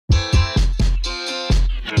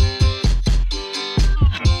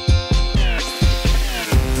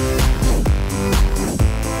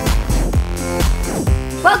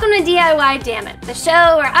to DIY Dammit, the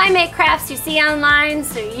show where I make crafts you see online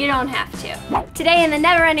so you don't have to. Today in the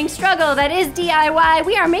never-ending struggle that is DIY,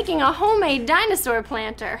 we are making a homemade dinosaur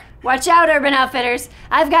planter. Watch out, Urban Outfitters.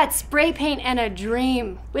 I've got spray paint and a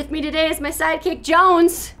dream. With me today is my sidekick,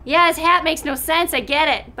 Jones. Yeah, his hat makes no sense, I get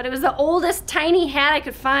it, but it was the oldest tiny hat I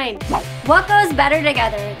could find. What goes better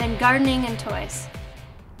together than gardening and toys?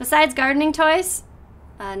 Besides gardening toys?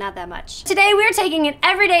 Not that much. Today we're taking an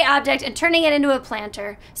everyday object and turning it into a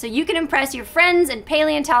planter so you can impress your friends and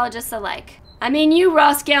paleontologists alike. I mean you,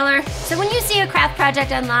 Ross Geller. So when you see a craft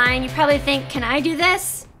project online, you probably think, can I do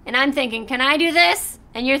this? And I'm thinking, can I do this?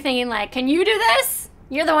 And you're thinking like, can you do this?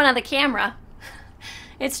 You're the one on the camera.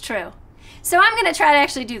 It's true. So I'm gonna try to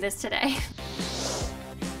actually do this today.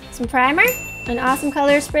 Some primer, an awesome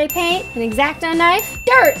color spray paint, an X-Acto knife,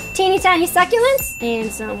 dirt, teeny tiny succulents,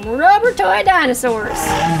 and some rubber toy dinosaurs.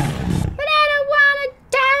 But I don't wanna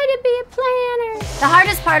die to be a planter. The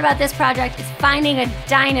hardest part about this project is finding a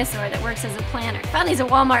dinosaur that works as a planter. I found these at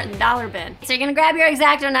Walmart in the dollar bin. So you're gonna grab your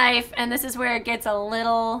X-Acto knife, and this is where it gets a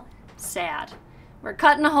little sad. We're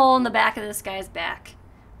cutting a hole in the back of this guy's back.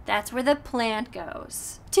 That's where the plant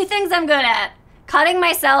goes. Two things I'm good at: cutting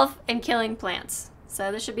myself and killing plants. So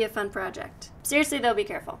this should be a fun project. Seriously though, be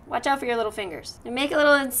careful. Watch out for your little fingers. And make a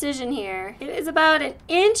little incision here. It is about 1.5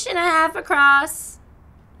 inches across.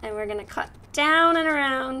 And we're gonna cut down and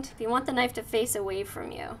around. You want the knife to face away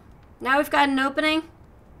from you. Now we've got an opening.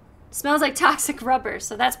 It smells like toxic rubber,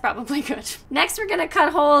 so that's probably good. Next we're gonna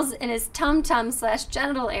cut holes in his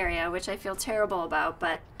tum-tum/genital area, which I feel terrible about,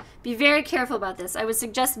 but be very careful about this. I would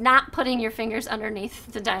suggest not putting your fingers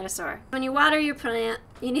underneath the dinosaur. When you water your plant,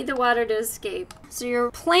 you need the water to escape, so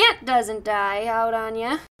your plant doesn't die out on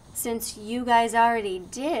you, since you guys already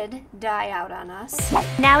did die out on us.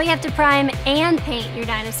 Now we have to prime and paint your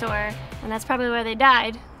dinosaur, and that's probably where they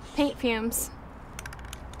died. Paint fumes.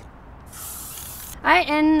 All right,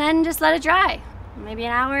 and then just let it dry. Maybe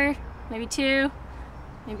an hour, maybe 2,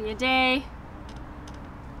 maybe a day.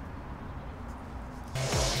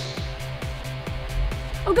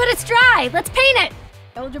 Oh good, it's dry. Let's paint it.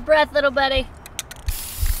 Hold your breath, little buddy.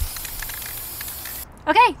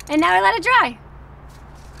 Okay, and now I let it dry.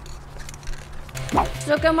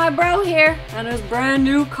 Look at my bro here and his brand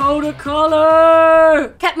new coat of color.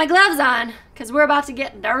 Kept my gloves on because we're about to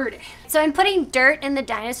get dirty. So I'm putting dirt in the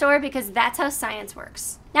dinosaur because that's how science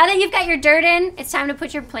works. Now that you've got your dirt in, it's time to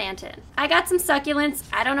put your plant in. I got some succulents.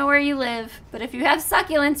 I don't know where you live, but if you have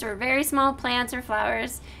succulents or very small plants or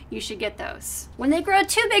flowers, you should get those. When they grow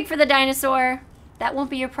too big for the dinosaur, that won't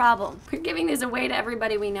be your problem. We're giving these away to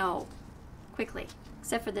everybody we know. Quickly,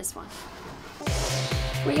 except for this one.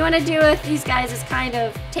 What you want to do with these guys is kind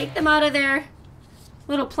of take them out of their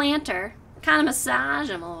little planter, kind of massage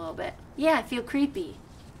them a little bit. Yeah, I feel creepy,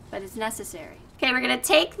 but it's necessary. Okay, we're gonna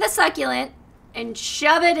take the succulent and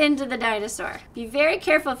shove it into the dinosaur. Be very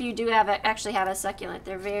careful if you do actually have a succulent.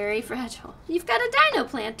 They're very fragile. You've got a dino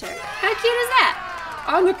planter. How cute is that?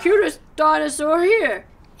 I'm the cutest dinosaur here.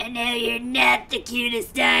 And no, you're not the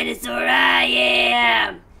cutest dinosaur, I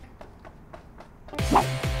am.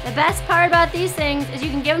 The best part about these things is you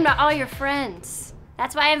can give them to all your friends.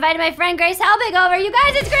 That's why I invited my friend Grace Helbig over. You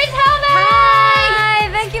guys, it's Grace Helbig! Hi!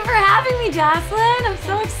 Thank you for having me, Jocelyn. I'm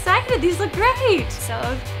so excited. These look great.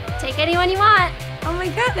 So take anyone you want. Oh my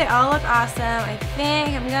god, they all look awesome. I think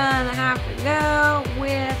I'm gonna have to go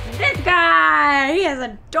with this guy. He is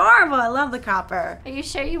adorable. I love the copper. Are you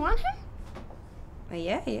sure you want him? Well,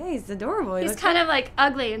 yeah, he's adorable. He's kind of like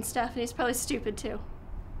ugly and stuff, and he's probably stupid too.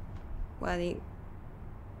 Well,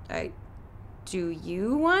 do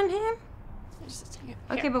you want him?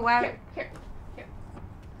 Okay, but why? Here.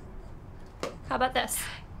 How about this?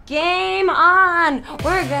 Game on!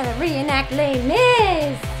 We're gonna reenact Les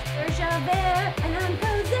Mis! There's Javert, and I'm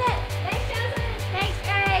Cosette. Thanks, Joselyn. Thanks,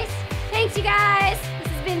 Grace. Thanks, you guys.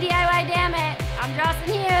 This has been DIY Dammit. I'm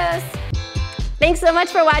Joselyn Hughes. Thanks so much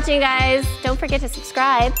for watching, guys. Don't forget to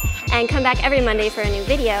subscribe and come back every Monday for a new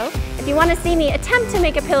video. If you want to see me attempt to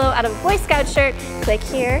make a pillow out of a Boy Scout shirt, click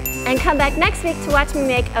here. And come back next week to watch me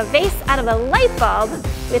make a vase out of a light bulb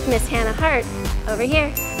with Miss Hannah Hart over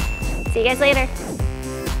here. See you guys later.